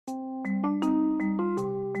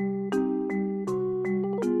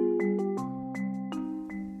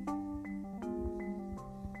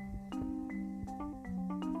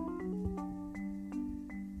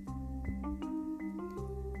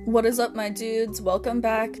What is up, my dudes? Welcome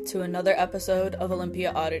back to another episode of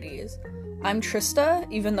Olympia Oddities. I'm Trista,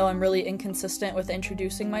 even though I'm really inconsistent with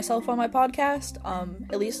introducing myself on my podcast.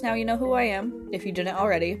 At least now you know who I am, if you didn't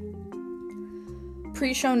already.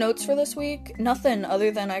 Pre-show notes for this week, nothing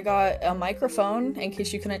other than I got a microphone, in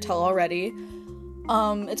case you couldn't tell already.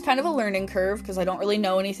 It's kind of a learning curve, because I don't really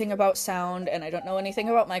know anything about sound, and I don't know anything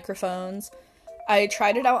about microphones. I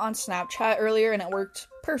tried it out on Snapchat earlier, and it worked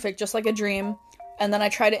perfect, just like a dream. And then I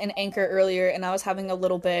tried it in Anchor earlier, and I was having a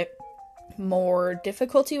little bit more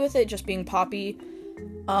difficulty with it, just being poppy.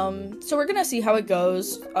 So we're gonna see how it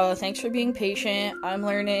goes. Thanks for being patient. I'm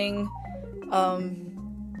learning.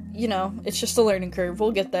 It's just a learning curve.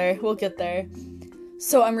 We'll get there.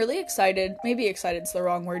 So I'm really excited. Maybe excited's the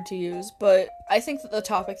wrong word to use, but I think that the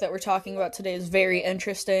topic that we're talking about today is very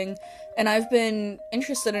interesting, and I've been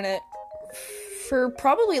interested in it for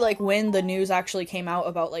probably, when the news actually came out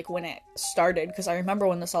about, when it started, because I remember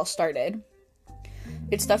when this all started.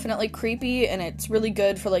 It's definitely creepy, and it's really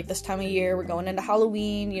good for, this time of year. We're going into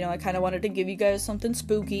Halloween, I kind of wanted to give you guys something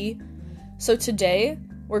spooky. So today,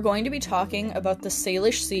 we're going to be talking about the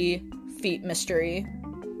Salish Sea feet mystery.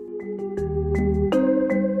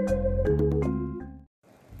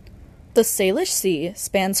 The Salish Sea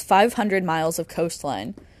spans 500 miles of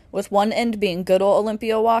coastline, with one end being good old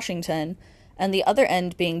Olympia, Washington, and the other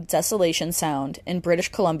end being Desolation Sound in British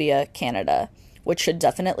Columbia, Canada, which should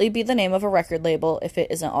definitely be the name of a record label if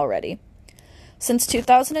it isn't already. Since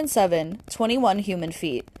 2007, 21 human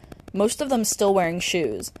feet, most of them still wearing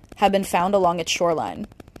shoes, have been found along its shoreline.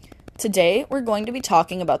 Today, we're going to be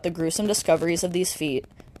talking about the gruesome discoveries of these feet,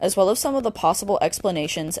 as well as some of the possible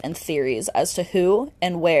explanations and theories as to who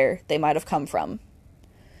and where they might have come from.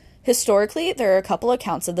 Historically, there are a couple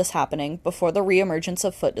accounts of this happening before the reemergence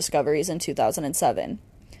of foot discoveries in 2007.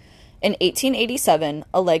 In 1887,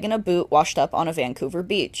 a leg in a boot washed up on a Vancouver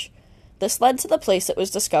beach. This led to the place it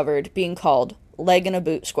was discovered being called Leg in a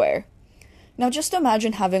Boot Square. Now just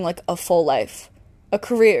imagine having a full life, a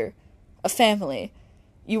career, a family.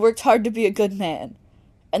 You worked hard to be a good man.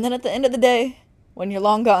 And then at the end of the day, when you're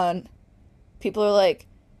long gone, people are like,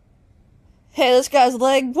 hey, this guy's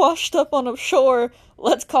leg washed up on a shore.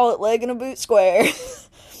 Let's call it Leg in a Boot Square.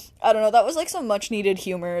 I don't know, that was some much needed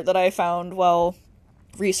humor that I found while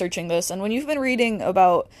researching this. And when you've been reading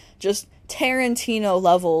about just Tarantino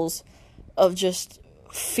levels of just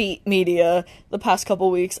feet media the past couple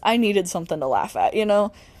weeks, I needed something to laugh at,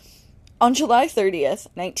 On July 30th,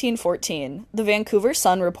 1914, the Vancouver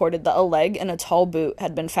Sun reported that a leg and a tall boot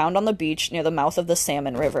had been found on the beach near the mouth of the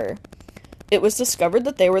Salmon River. It was discovered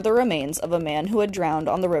that they were the remains of a man who had drowned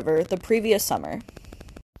on the river the previous summer.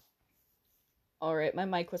 Alright, my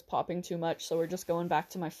mic was popping too much, so we're just going back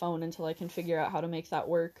to my phone until I can figure out how to make that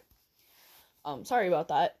work. Sorry about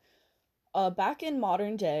that. Back in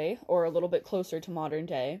modern day, or a little bit closer to modern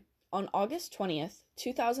day, on August 20th,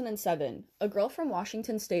 2007, a girl from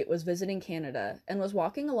Washington State was visiting Canada and was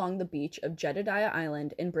walking along the beach of Jedediah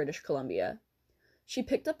Island in British Columbia. She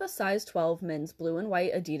picked up a size 12 men's blue and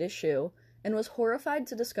white Adidas shoe and was horrified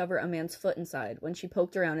to discover a man's foot inside when she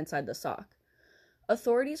poked around inside the sock.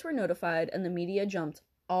 Authorities were notified and the media jumped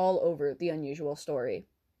all over the unusual story.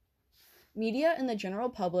 Media and the general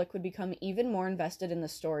public would become even more invested in the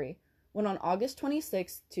story when on August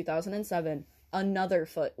 26, 2007, another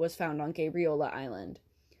foot was found on Gabriola Island.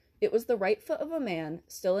 It was the right foot of a man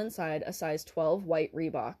still inside a size 12 white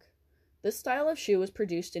Reebok. This style of shoe was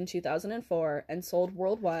produced in 2004 and sold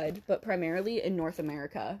worldwide, but primarily in North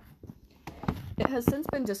America. It has since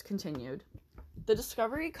been discontinued. The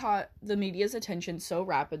discovery caught the media's attention so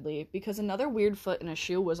rapidly because another weird foot in a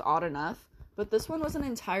shoe was odd enough, but this one was an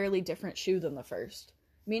entirely different shoe than the first,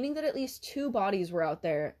 meaning that at least two bodies were out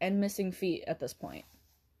there and missing feet at this point.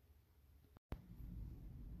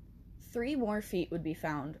 3 more feet would be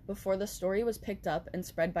found before the story was picked up and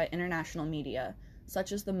spread by international media,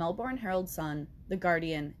 such as the Melbourne Herald Sun, The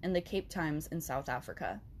Guardian, and the Cape Times in South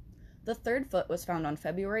Africa. The third foot was found on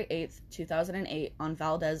February 8, 2008 on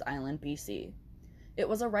Valdez Island, BC. It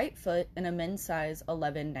was a right foot in a men's size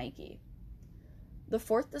 11 Nike. The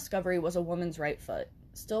fourth discovery was a woman's right foot,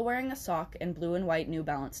 still wearing a sock and blue and white New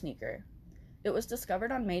Balance sneaker. It was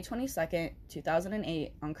discovered on May 22,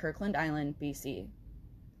 2008 on Kirkland Island, BC.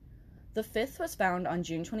 The fifth was found on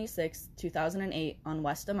June 26, 2008 on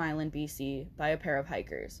Westham Island, BC by a pair of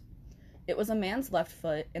hikers. It was a man's left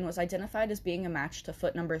foot and was identified as being a match to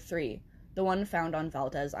foot number 3, the one found on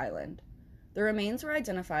Valdez Island. The remains were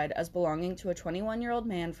identified as belonging to a 21-year-old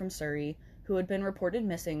man from Surrey who had been reported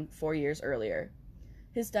missing 4 years earlier.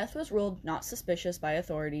 His death was ruled not suspicious by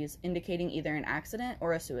authorities, indicating either an accident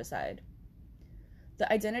or a suicide.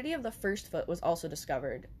 The identity of the first foot was also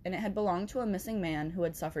discovered, and it had belonged to a missing man who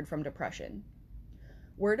had suffered from depression.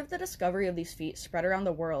 Word of the discovery of these feet spread around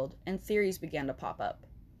the world, and theories began to pop up.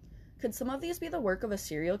 Could some of these be the work of a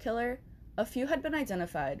serial killer? A few had been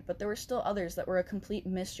identified, but there were still others that were a complete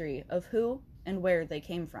mystery of who and where they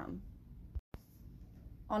came from.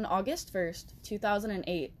 On August 1st,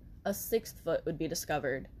 2008, a sixth foot would be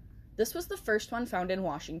discovered. This was the first one found in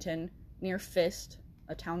Washington, near Fist,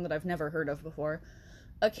 a town that I've never heard of before.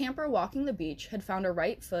 A camper walking the beach had found a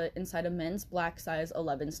right foot inside a men's black size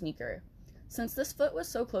 11 sneaker. Since this foot was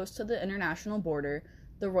so close to the international border,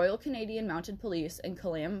 the Royal Canadian Mounted Police and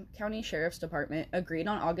Calam County Sheriff's Department agreed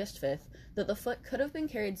on August 5th that the foot could have been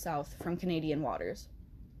carried south from Canadian waters.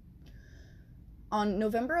 On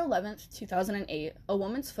November 11th, 2008, a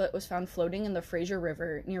woman's foot was found floating in the Fraser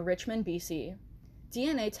River near Richmond, BC.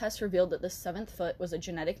 DNA tests revealed that this seventh foot was a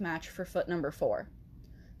genetic match for foot number 4.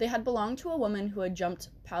 They had belonged to a woman who had jumped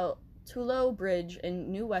Pattullo Bridge in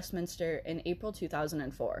New Westminster in April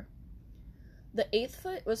 2004. The eighth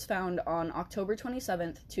foot was found on October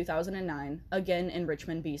 27th, 2009, again in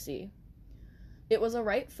Richmond, BC. It was a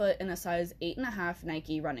right foot in a size 8.5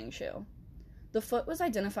 Nike running shoe. The foot was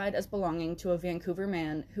identified as belonging to a Vancouver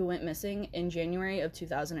man who went missing in January of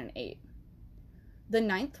 2008. The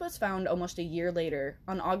ninth was found almost a year later,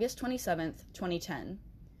 on August 27, 2010.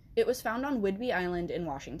 It was found on Whidbey Island in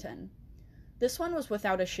Washington. This one was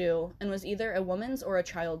without a shoe and was either a woman's or a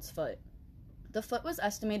child's foot. The foot was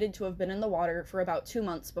estimated to have been in the water for about 2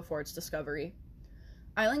 months before its discovery.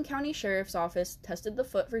 Island County Sheriff's Office tested the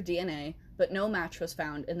foot for DNA, but no match was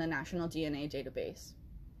found in the National DNA Database.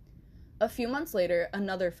 A few months later,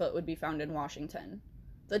 another foot would be found in Washington.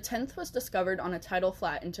 The 10th was discovered on a tidal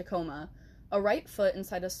flat in Tacoma, a right foot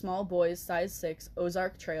inside a small boy's size 6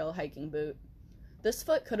 Ozark Trail hiking boot. This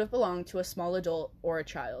foot could have belonged to a small adult or a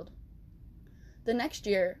child. The next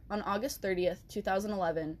year, on August 30th,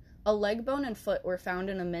 2011, a leg bone and foot were found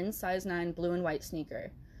in a men's size 9 blue and white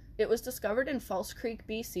sneaker. It was discovered in False Creek,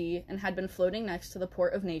 BC, and had been floating next to the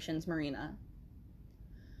Port of Nations marina.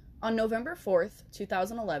 On November 4th,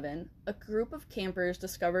 2011, a group of campers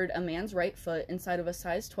discovered a man's right foot inside of a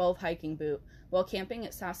size 12 hiking boot while camping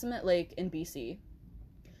at Sassamet Lake in BC.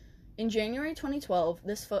 In January 2012,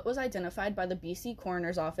 this foot was identified by the BC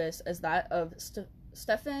Coroner's Office as that of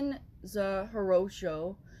Stefan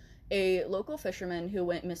Zaharojo, a local fisherman who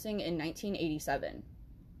went missing in 1987.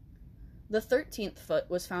 The 13th foot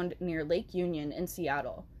was found near Lake Union in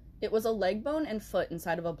Seattle. It was a leg bone and foot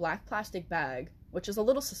inside of a black plastic bag, which is a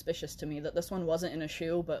little suspicious to me that this one wasn't in a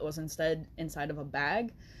shoe but was instead inside of a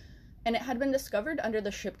bag, and it had been discovered under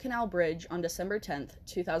the Ship Canal Bridge on December 10th,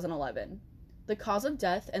 2011. The cause of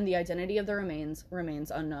death and the identity of the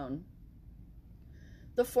remains unknown.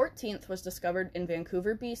 The 14th was discovered in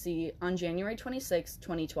Vancouver, BC on January 26,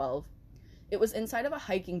 2012. It was inside of a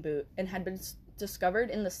hiking boot and had been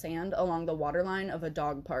discovered in the sand along the waterline of a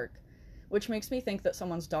dog park, which makes me think that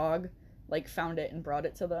someone's dog found it and brought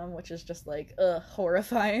it to them, which is just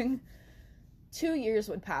horrifying. 2 years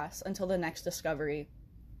would pass until the next discovery.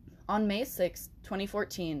 On May 6,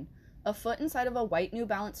 2014, a foot inside of a white New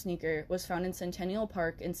Balance sneaker was found in Centennial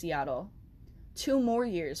Park in Seattle. 2 more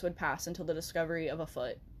years would pass until the discovery of a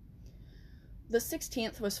foot. The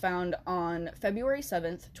 16th was found on February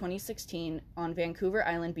 7th, 2016, on Vancouver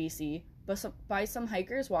Island, BC, by some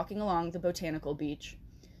hikers walking along the Botanical Beach.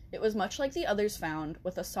 It was much like the others found,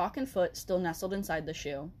 with a sock and foot still nestled inside the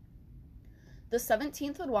shoe. The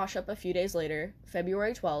 17th would wash up a few days later,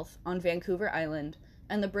 February 12th, on Vancouver Island,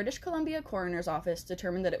 and the British Columbia Coroner's Office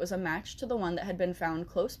determined that it was a match to the one that had been found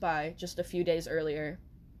close by just a few days earlier.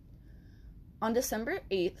 On December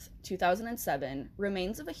 8th, 2007,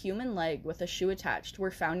 remains of a human leg with a shoe attached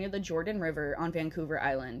were found near the Jordan River on Vancouver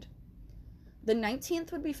Island. The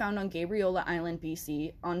 19th would be found on Gabriola Island,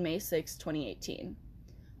 BC, on May 6, 2018.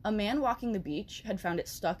 A man walking the beach had found it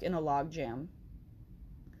stuck in a log jam.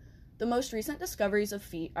 The most recent discoveries of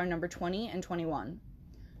feet are number 20 and 21.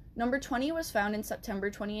 Number 20 was found in September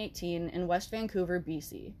 2018 in West Vancouver,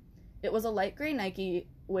 BC. It was a light gray Nike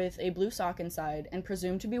with a blue sock inside and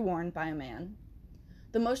presumed to be worn by a man.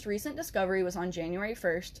 The most recent discovery was on January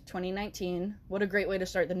 1st, 2019. What a great way to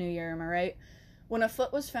start the new year, am I right? When a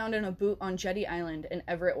foot was found in a boot on Jetty Island in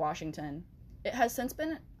Everett, Washington. It has since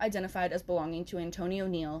been identified as belonging to Antonio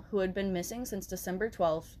Neal, who had been missing since December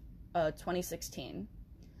 12th, 2016.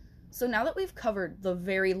 So now that we've covered the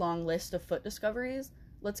very long list of foot discoveries,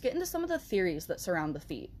 let's get into some of the theories that surround the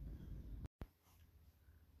feet.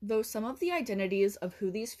 Though some of the identities of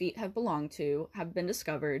who these feet have belonged to have been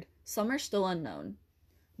discovered, some are still unknown.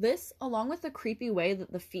 This, along with the creepy way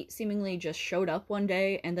that the feet seemingly just showed up one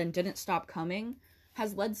day and then didn't stop coming,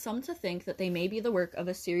 has led some to think that they may be the work of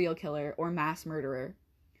a serial killer or mass murderer.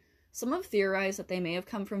 Some have theorized that they may have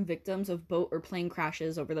come from victims of boat or plane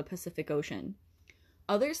crashes over the Pacific Ocean.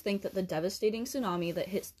 Others think that the devastating tsunami that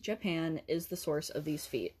hit Japan is the source of these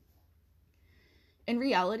feet. In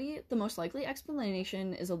reality, the most likely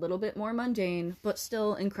explanation is a little bit more mundane, but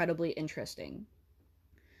still incredibly interesting.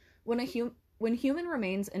 When human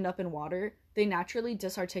remains end up in water, they naturally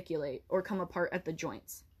disarticulate or come apart at the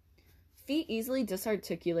joints. Feet easily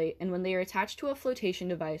disarticulate, and when they are attached to a flotation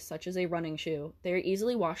device such as a running shoe, they are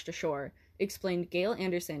easily washed ashore, explained Gail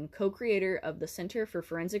Anderson, co-creator of the Center for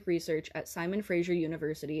Forensic Research at Simon Fraser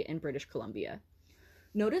University in British Columbia.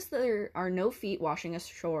 Notice that there are no feet washing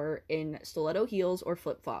ashore in stiletto heels or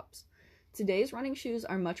flip-flops. Today's running shoes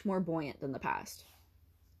are much more buoyant than the past.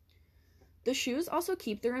 The shoes also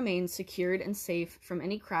keep the remains secured and safe from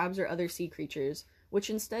any crabs or other sea creatures, which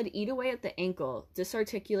instead eat away at the ankle,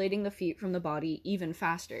 disarticulating the feet from the body even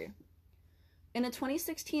faster. In a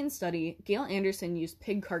 2016 study, Gail Anderson used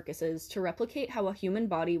pig carcasses to replicate how a human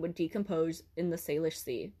body would decompose in the Salish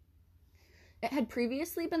Sea. It had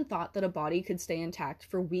previously been thought that a body could stay intact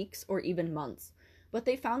for weeks or even months, but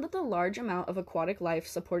they found that the large amount of aquatic life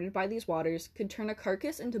supported by these waters could turn a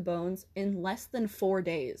carcass into bones in less than 4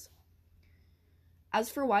 days. As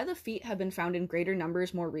for why the feet have been found in greater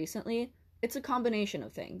numbers more recently, it's a combination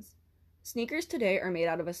of things. Sneakers today are made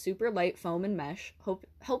out of a super light foam and mesh,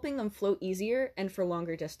 helping them float easier and for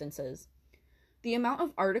longer distances. The amount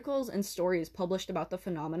of articles and stories published about the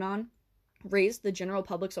phenomenon raised the general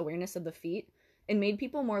public's awareness of the feet and made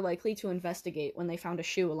people more likely to investigate when they found a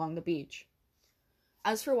shoe along the beach.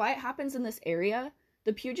 As for why it happens in this area,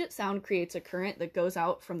 the Puget Sound creates a current that goes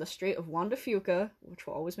out from the Strait of Juan de Fuca, which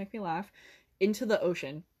will always make me laugh, into the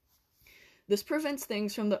ocean. This prevents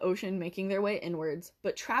things from the ocean making their way inwards,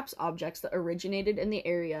 but traps objects that originated in the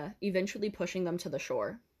area, eventually pushing them to the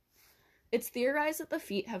shore. It's theorized that the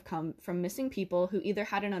feet have come from missing people who either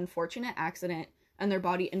had an unfortunate accident and their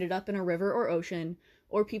body ended up in a river or ocean,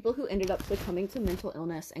 or people who ended up succumbing to mental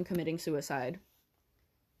illness and committing suicide.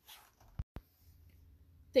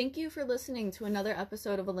 Thank you for listening to another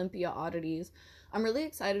episode of Olympia Oddities. I'm really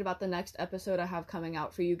excited about the next episode I have coming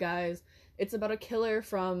out for you guys. It's about a killer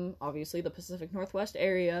from, obviously, the Pacific Northwest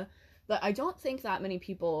area that I don't think that many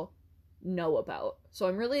people know about. So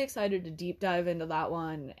I'm really excited to deep dive into that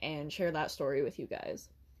one and share that story with you guys.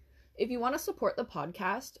 If you want to support the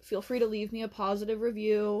podcast, feel free to leave me a positive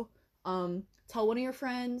review, tell one of your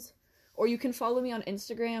friends, or you can follow me on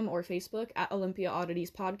Instagram or Facebook at Olympia Oddities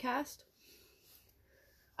Podcast.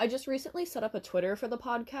 I just recently set up a Twitter for the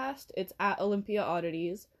podcast. It's at Olympia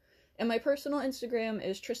Oddities. And my personal Instagram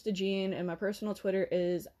is Trista Jean, and my personal Twitter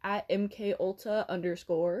is at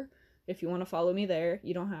MKUlta_. If you want to follow me there,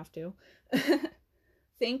 you don't have to.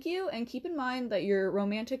 Thank you, and keep in mind that your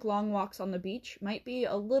romantic long walks on the beach might be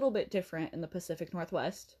a little bit different in the Pacific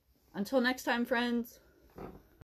Northwest. Until next time, friends.